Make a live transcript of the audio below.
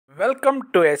Welcome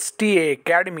to STA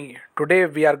Academy. Today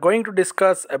we are going to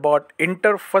discuss about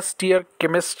inter first year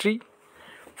chemistry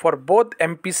for both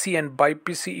MPC and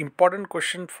BIPC. Important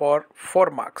question for 4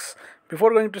 marks.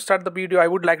 Before going to start the video, I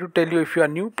would like to tell you, if you are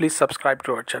new, please subscribe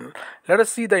to our channel. Let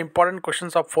us see the important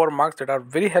questions of 4 marks that are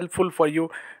very helpful for you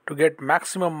to get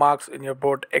maximum marks in your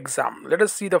board exam. Let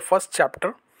us see the first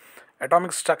chapter,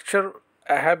 atomic structure.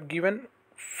 I have given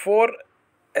 4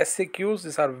 SAQs.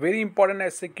 These are very important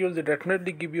SAQs. They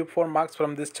definitely give you 4 marks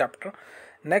from this chapter.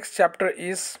 Next chapter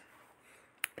is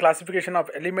classification of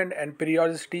element and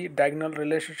periodicity, diagonal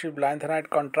relationship, lanthanide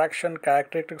contraction,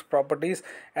 characteristics, properties,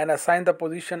 and assign the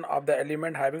position of the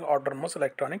element having outermost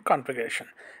electronic configuration.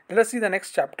 Let us see the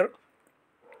next chapter,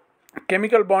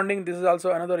 chemical bonding. This is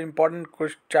also another important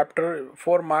chapter,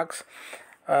 4 marks.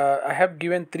 I have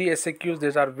given 3 SAQs.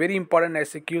 These are very important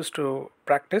SAQs to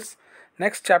practice.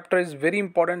 Next chapter is very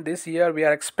important. This year we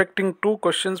are expecting 2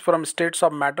 questions from states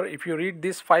of matter. If you read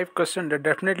these 5 questions, they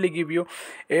definitely give you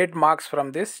 8 marks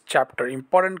from this chapter.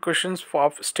 Important questions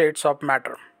of states of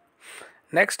matter.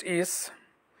 Next is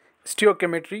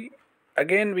stereochemistry.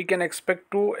 Again, we can expect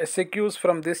 2 SAQs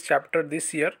from this chapter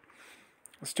this year.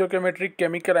 Stereochemistry,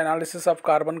 chemical analysis of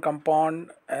carbon compound,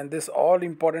 and this all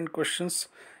important questions.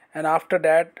 And after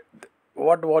that,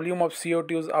 what volume of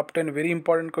CO2 is obtained, very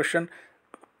important question.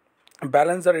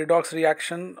 Balance the redox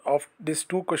reaction of these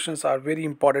 2 questions are very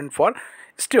important for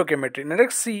stereochemistry.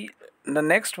 Let's see the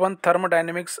next one,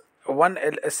 thermodynamics. 1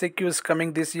 SAQ is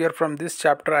coming this year from this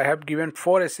chapter. I have given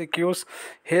 4 SAQs.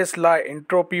 Hayes law,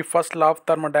 entropy, first law of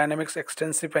thermodynamics,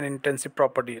 extensive and intensive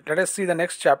property. Let us see the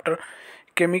next chapter,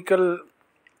 chemical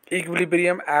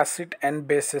equilibrium, acid and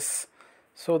bases.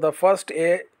 So the first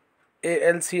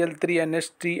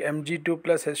AlCl3NH3 Mg2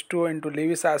 plus H2O into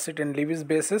Lewis acid and Lewis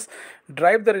bases.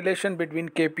 Drive the relation between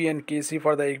Kp and Kc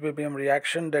for the equilibrium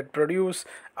reaction that produce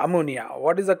ammonia.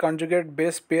 What is the conjugate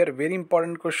base pair? Very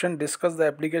important question. Discuss the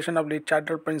application of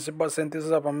Lee-Chatterjee principle, synthesis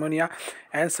of ammonia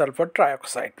and sulfur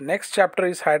trioxide. Next chapter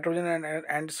is hydrogen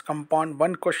and its compound.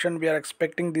 1 question we are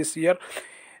expecting this year.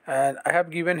 And I have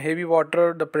given heavy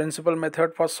water, the principal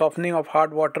method for softening of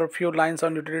hard water, few lines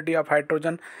on utility of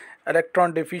hydrogen,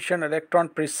 electron deficient, electron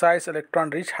precise,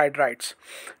 electron rich hydrides.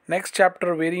 Next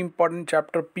chapter, very important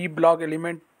chapter, P block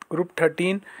element, group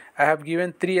 13. I have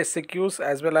given 3 SAQs,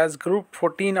 as well as group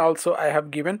 14 also I have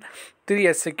given 3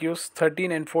 SAQs,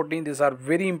 13 and 14. These are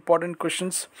very important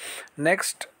questions.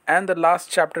 Next and the last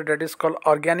chapter, that is called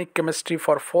organic chemistry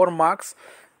for 4 marks,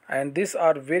 and these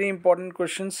are very important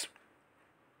questions.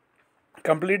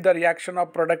 Complete the reaction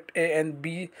of product A and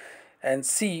B and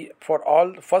C for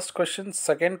all first question,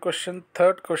 second question,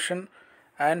 third question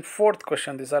and fourth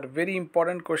question. These are very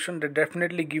important questions. They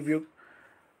definitely give you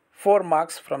 4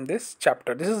 marks from this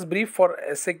chapter. This is brief for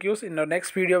SAQs. In the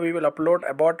next video we will upload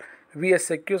about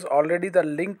VSAQS. Already the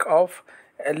link of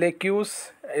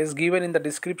LAQs is given in the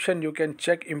description. You can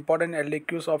check important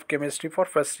LAQs of chemistry for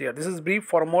first year. This is brief.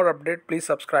 For more update, please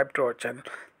subscribe to our channel.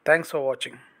 Thanks for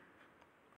watching.